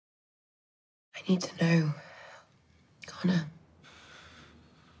I need to know, Conor,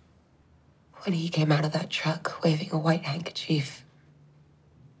 when he came out of that truck waving a white handkerchief,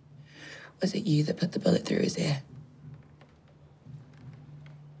 was it you that put the bullet through his ear?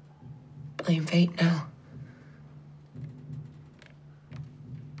 Blame fate now.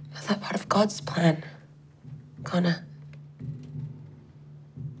 Was that part of God's plan, Conor?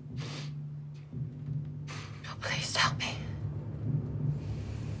 Oh, please tell me.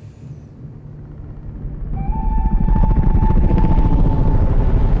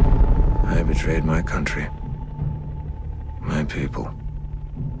 I betrayed my country, my people.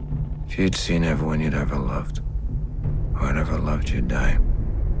 If you'd seen everyone you'd ever loved, or had ever loved, you'd die.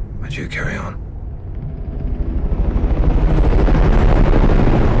 But you carry on.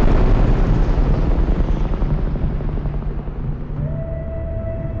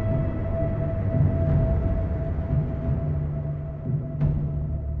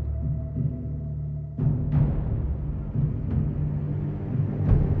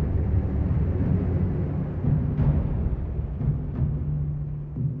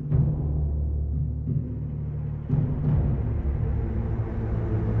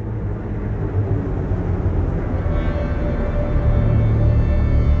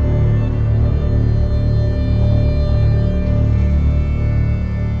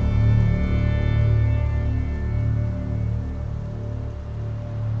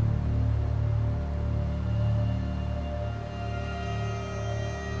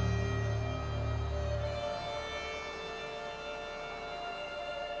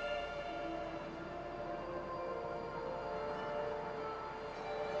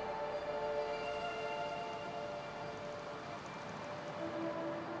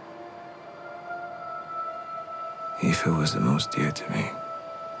 Aoife was the most dear to me.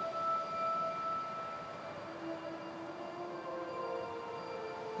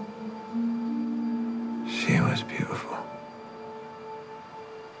 She was beautiful.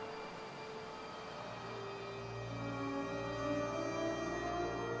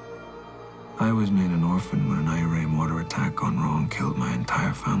 I was made an orphan when an awry mortar attack gone wrong killed my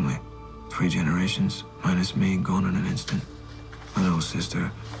entire family. 3 generations, minus me, gone in an instant. My little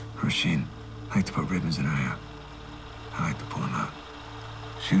sister, Roisin, liked to put ribbons in her hair. I liked to pull them out.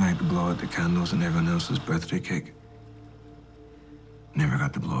 She liked to blow out the candles in everyone else's birthday cake. Never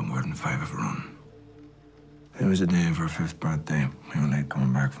got to blow more than 5 of her own. It was the day of her 5th birthday. We were late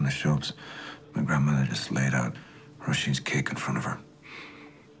coming back from the shops. My grandmother just laid out Roisin's cake in front of her.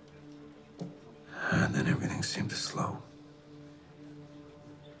 And then everything seemed to slow.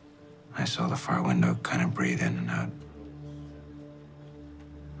 I saw the far window kind of breathe in and out.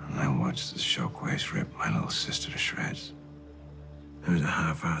 And I watched the shockwaves rip my little sister to shreds. There was a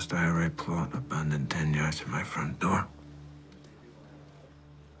half-assed awry plot abandoned 10 yards from my front door.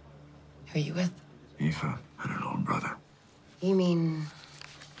 Who are you with? Aoife and her little brother. You mean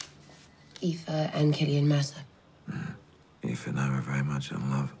Aoife and Cillian Mercer? Aoife and I were very much in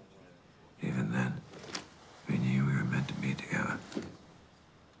love. Even then, we knew we were meant to be together.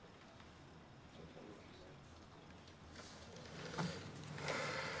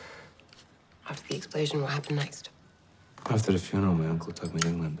 After the explosion, what happened next? After the funeral, my uncle took me to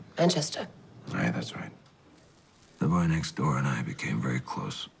England. Manchester. Aye, that's right. The boy next door and I became very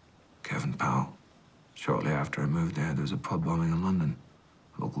close. Kevin Powell. Shortly after I moved there was a pub bombing in London.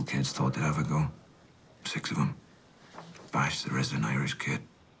 Local kids thought they'd have a go. 6 of them. Bashed the resident Irish kid.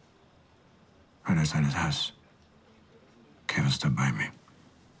 Right outside his house. Kevin stood by me.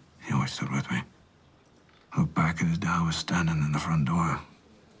 He always stood with me. Looked back and his dad was standing in the front door.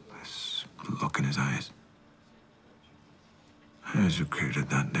 This look in his eyes. I was recruited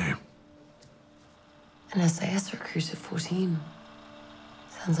that day. An SAS recruit at 14.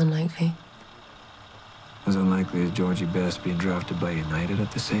 Sounds unlikely. As unlikely as Georgie Best being drafted by United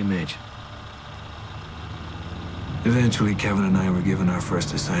at the same age. Eventually, Kevin and I were given our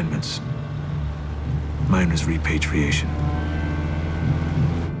first assignments. Mine was repatriation.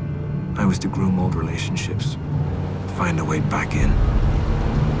 I was to groom old relationships, find a way back in,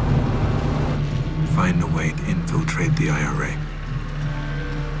 find a way to infiltrate the IRA.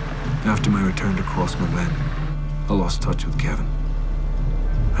 After my return to CROSSMAGLEN, I lost touch with Kevin.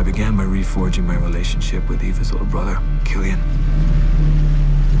 I began by reforging my relationship with Aoife's little brother, Cillian.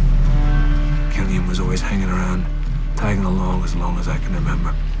 Cillian was always hanging around, tagging along as long as I can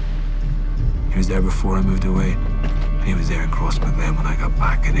remember. He was there before I moved away, and he was there in CROSSMAGLEN when I got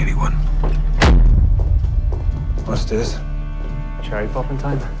back in '81. What's this? Cherry popping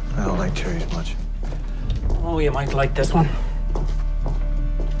time? I don't like cherries much. Oh, you might like this one.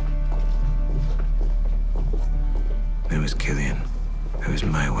 There was Cillian. It was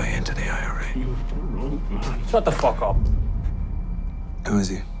my way into the IRA. Shut the fuck up. Who is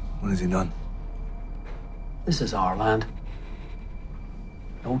he? What has he done? This is our land.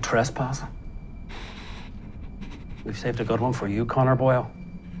 No trespassing. We've saved a good one for you, Conor Boyle.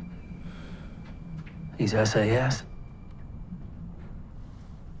 He's SAS.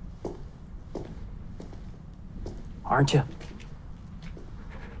 Aren't you?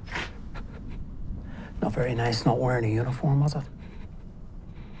 Not very nice not wearing a uniform, was it?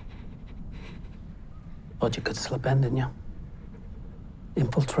 But you could slip in, didn't you?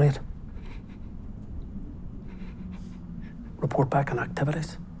 Infiltrate. Report back on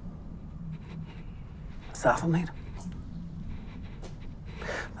activities. Assassinate.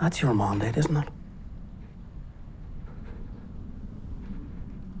 That's your mandate, isn't it?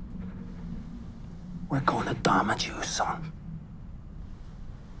 We're going to damage you, son.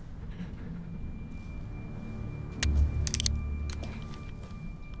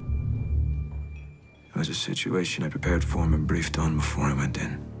 It was a situation I prepared for him and briefed on before I went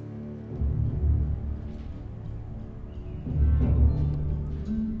in.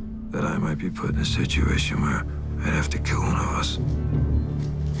 That I might be put in a situation where I'd have to kill one of us.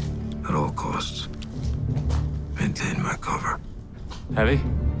 At all costs. Maintain my cover. Heavy,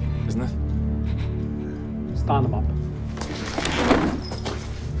 isn't it? Stand him up.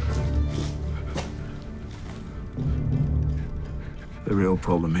 The real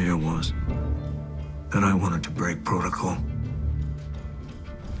problem here was that I wanted to break protocol.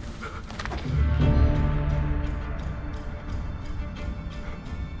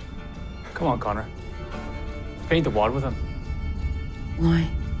 Come on, Conor. Paint the wall with him. Why?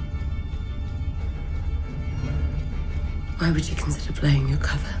 Why would you consider blowing your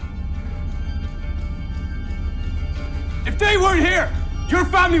cover? If they weren't here, your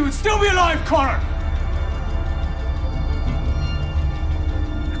family would still be alive, Conor!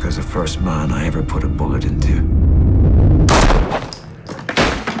 Because the first man I ever put a bullet into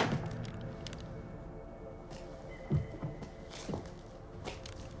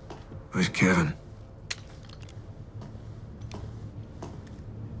was Kevin.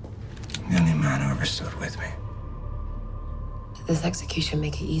 The only man who ever stood with me. Did this execution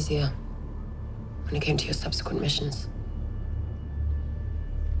make it easier when it came to your subsequent missions?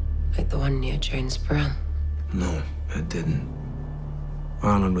 Like the one near Jonesboro? No, it didn't.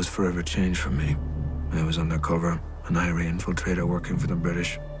 Ireland was forever changed for me. I was undercover, an awry infiltrator working for the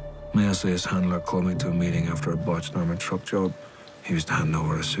British. My SAS handler called me to a meeting after a botched armored truck job. He was to hand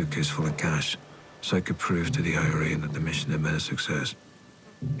over a suitcase full of cash, so I could prove to the awry that the mission had been a success.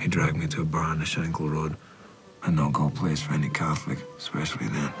 He dragged me to a bar on the Shankill Road, a no-go place for any Catholic, especially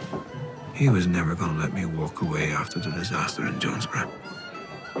then. He was never going to let me walk away after the disaster in Jonesboro.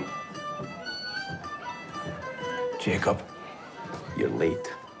 Jacob, you're late.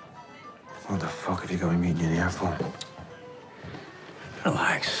 What the fuck have you got me meeting in here for?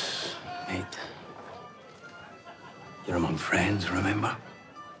 Relax, mate. You're among friends, remember?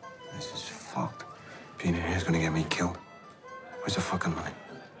 This is fucked. Being in here is gonna get me killed. Where's the fucking money?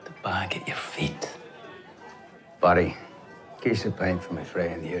 The bag at your feet. Buddy, case of pint for my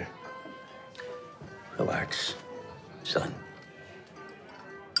friend here. Relax, son.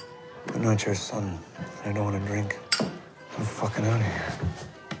 I'm not your son. I don't want to drink. I'm fucking out of here.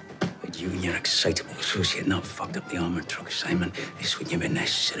 But you and your excitable associate not fucked up the armored truck assignment. This wouldn't have been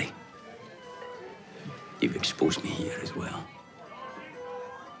necessary. You've exposed me here as well.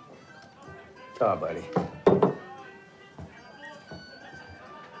 Ta, buddy.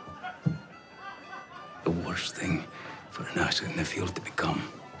 The worst thing for an asset in the field to become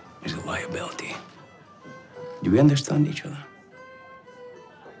is a liability. Do we understand each other?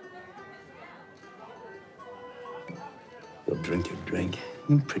 You'll drink your drink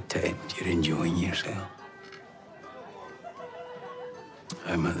and pretend you're enjoying yourself.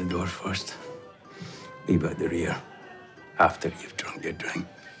 I'm at the door first. Leave at the rear after you've drunk your drink.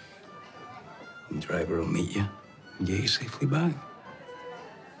 The driver will meet you and get you safely back.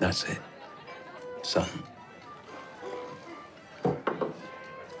 That's it, son.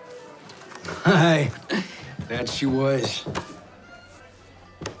 Hi, that she was.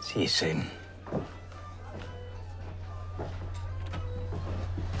 See you soon.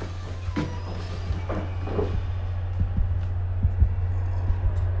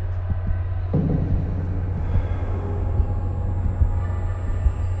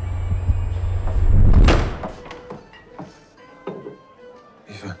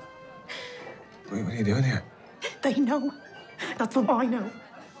 What are you doing here? They know. That's all I know.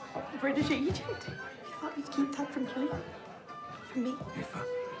 British agent. You thought you'd keep that from Killian? From me? Aoife,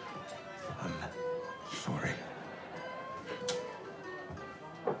 I'm sorry.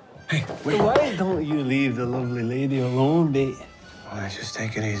 Hey, wait. Why don't you leave the lovely lady alone, mate? Well, let's just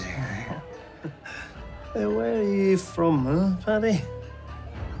take it easy, right? Hey, where are you from, huh, Paddy?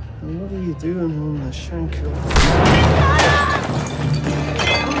 And what are you doing on the Shankill?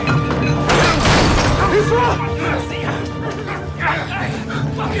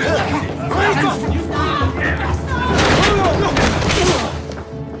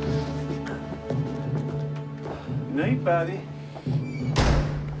 Good night, Paddy.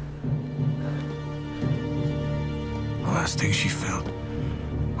 The last thing she felt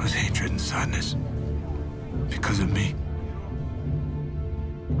was hatred and sadness. Because of me.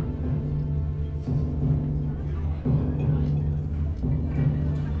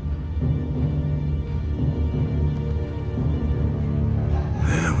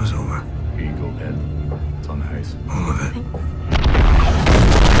 Then it was over. Here you go, Dad. It's on the house. All of it.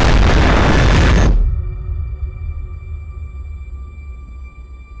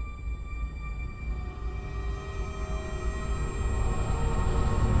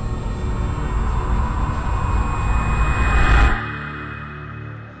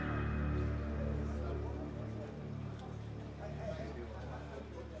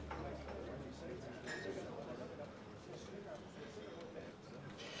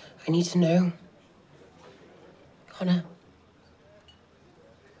 I need to know. Conor.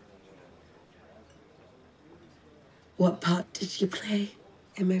 What part did you play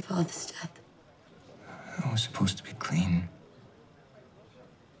in my father's death? I was supposed to be clean.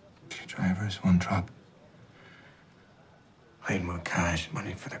 2 drivers, 1 truck. I had more cash,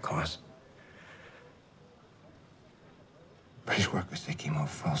 money for the cause. British workers, they came out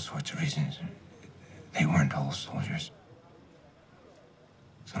for all sorts of reasons. They weren't all soldiers.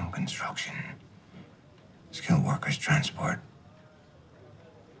 Some construction, skilled workers, transport,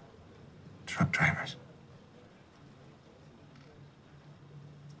 truck drivers.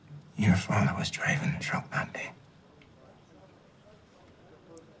 Your father was driving the truck that day.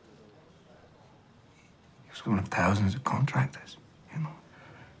 He was one of thousands of contractors, you know.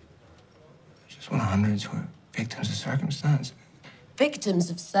 Just one of hundreds who were victims of circumstance. Victims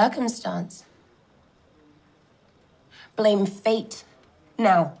of circumstance. Blame fate.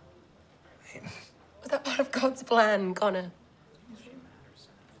 Now. Was that part of God's plan, Conor?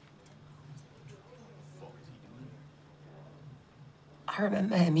 I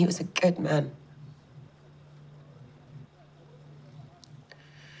remember him. He was a good man.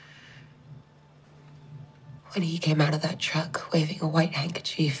 When he came out of that truck waving a white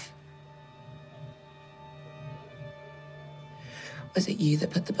handkerchief, was it you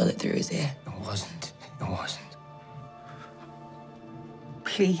that put the bullet through his ear? It wasn't. It wasn't.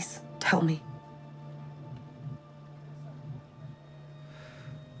 Please, tell me.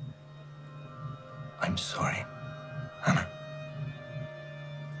 I'm sorry, Anna.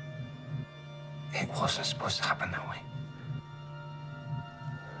 It wasn't supposed to happen that way.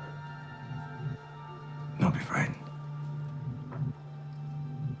 Don't be frightened.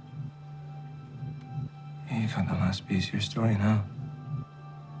 You got the last piece of your story now.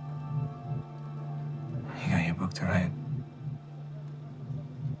 You got your book to write.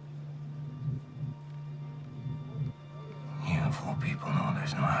 You of all people know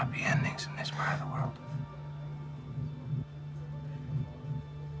there's no happy endings in this part of the world.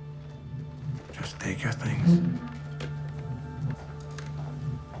 Just take your things.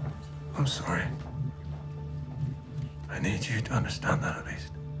 I'm sorry. I need you to understand that at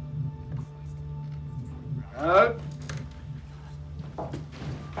least.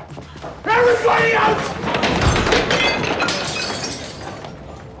 Everybody out!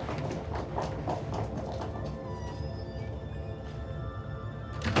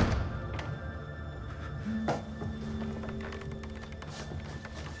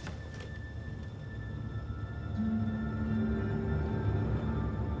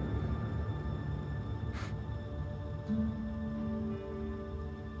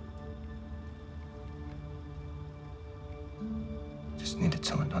 Just needed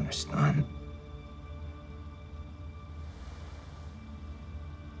someone to understand.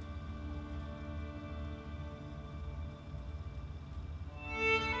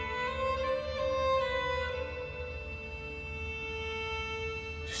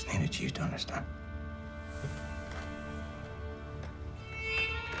 Just needed you to understand.